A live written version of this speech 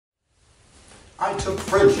I took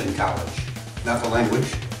French in college. Not the language,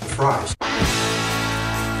 the fries.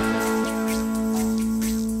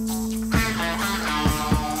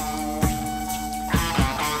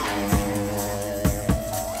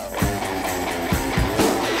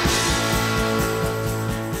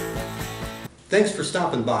 Thanks for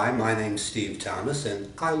stopping by. My name's Steve Thomas,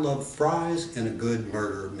 and I love fries and a good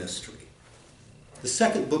murder mystery. The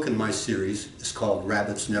second book in my series is called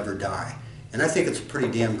Rabbits Never Die, and I think it's a pretty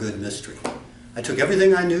damn good mystery. I took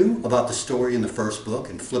everything I knew about the story in the first book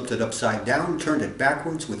and flipped it upside down, turned it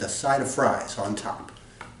backwards with a side of fries on top.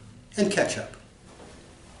 And ketchup.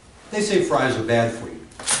 They say fries are bad for you,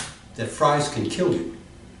 that fries can kill you.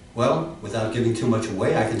 Well, without giving too much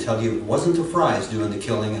away, I can tell you it wasn't the fries doing the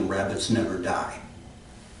killing in Rabbits Never Die.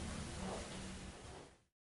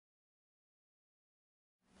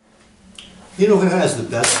 You know who has the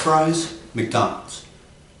best fries? McDonald's.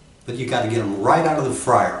 But you got to get them right out of the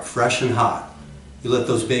fryer, fresh and hot. You let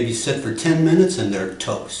those babies sit for 10 minutes and they're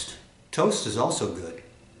toast. Toast is also good,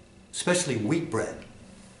 especially wheat bread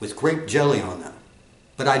with grape jelly on them.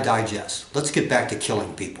 But I digest. Let's get back to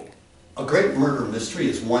killing people. A great murder mystery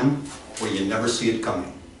is one where you never see it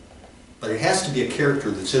coming. But it has to be a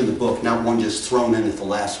character that's in the book, not one just thrown in at the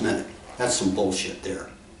last minute. That's some bullshit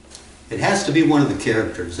there. It has to be one of the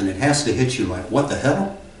characters, and it has to hit you like, what the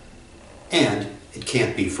hell? And it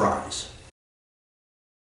can't be fries.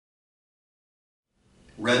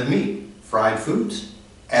 Red meat, fried foods,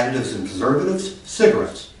 additives and preservatives,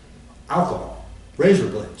 cigarettes, alcohol, razor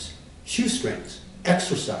blades, shoestrings,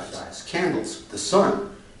 exercise, candles, the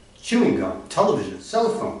sun, chewing gum, television, cell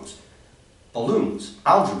phones, balloons,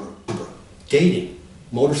 algebra, dating,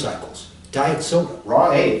 motorcycles, diet soda,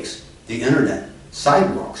 raw eggs, the internet,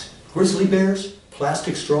 sidewalks, grizzly bears,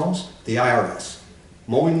 plastic straws, the IRS,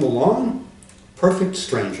 mowing the lawn, perfect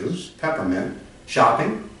strangers, peppermint,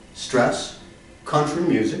 shopping, stress, country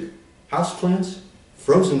music, houseplants,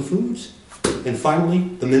 frozen foods, and finally,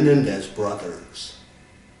 the Menendez brothers.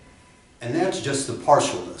 And that's just the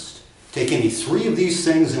partial list. Take any three of these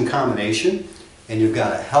things in combination, and you've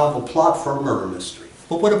got a hell of a plot for a murder mystery.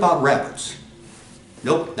 But what about rabbits?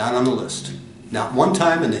 Nope, not on the list. Not one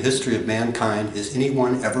time in the history of mankind has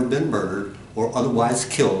anyone ever been murdered or otherwise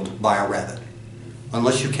killed by a rabbit.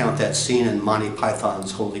 Unless you count that scene in Monty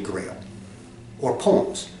Python's Holy Grail. Or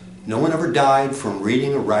poems. No one ever died from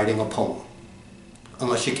reading or writing a poem.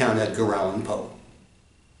 Unless you count Edgar Allen Poe.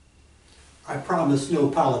 I promised no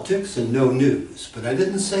politics and no news, but I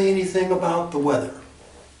didn't say anything about the weather.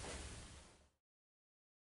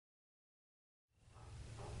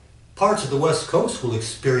 Parts of the West Coast will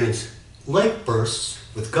experience lake bursts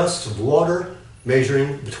with gusts of water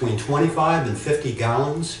measuring between 25 and 50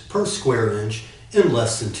 gallons per square inch in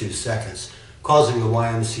less than 2 seconds, causing the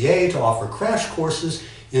YMCA to offer crash courses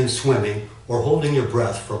in swimming or holding your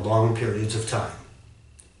breath for long periods of time.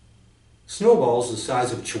 Snowballs the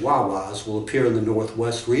size of chihuahuas will appear in the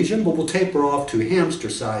northwest region, but will taper off to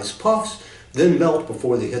hamster-sized puffs, then melt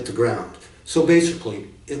before they hit the ground. So basically,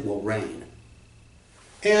 it will rain.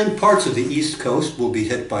 And parts of the East Coast will be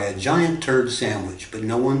hit by a giant turd sandwich, but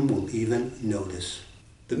no one will even notice.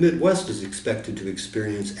 The Midwest is expected to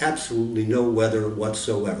experience absolutely no weather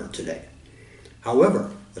whatsoever today.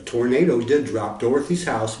 However, a tornado did drop Dorothy's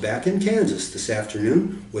house back in Kansas this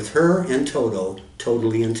afternoon with her and Toto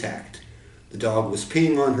totally intact. The dog was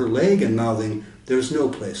peeing on her leg and mouthing, "There's no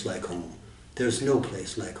place like home. There's no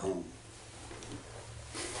place like home."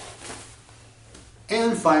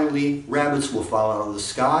 And finally, rabbits will fall out of the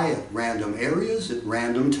sky at random areas at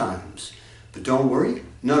random times. But don't worry,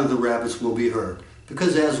 none of the rabbits will be hurt,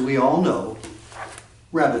 because as we all know,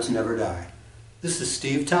 rabbits never die. This is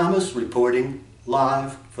Steve Thomas reporting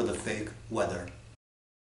live for the fake weather.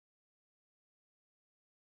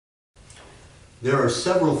 There are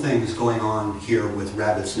several things going on here with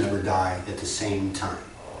Rabbits Never Die at the same time.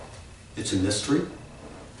 It's a mystery,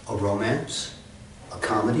 a romance, a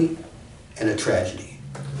comedy, and a tragedy.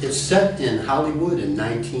 It's set in Hollywood in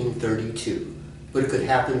 1932, but it could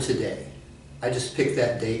happen today. I just picked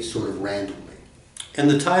that date sort of randomly. And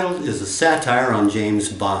the title is a satire on James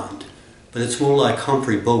Bond, but it's more like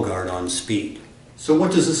Humphrey Bogart on speed. So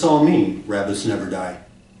what does this all mean, Rabbits Never Die?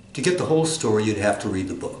 To get the whole story, you'd have to read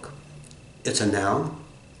the book. It's a noun,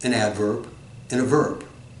 an adverb, and a verb.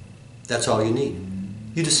 That's all you need.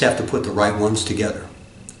 You just have to put the right ones together.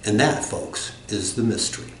 And that, folks, is the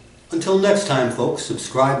mystery. Until next time, folks,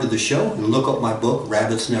 subscribe to the show and look up my book,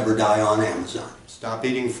 Rabbits Never Die, on Amazon. Stop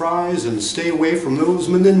eating fries and stay away from those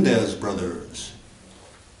Menendez brothers.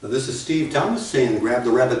 Now, this is Steve Thomas saying grab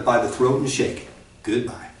the rabbit by the throat and shake it.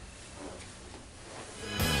 Goodbye.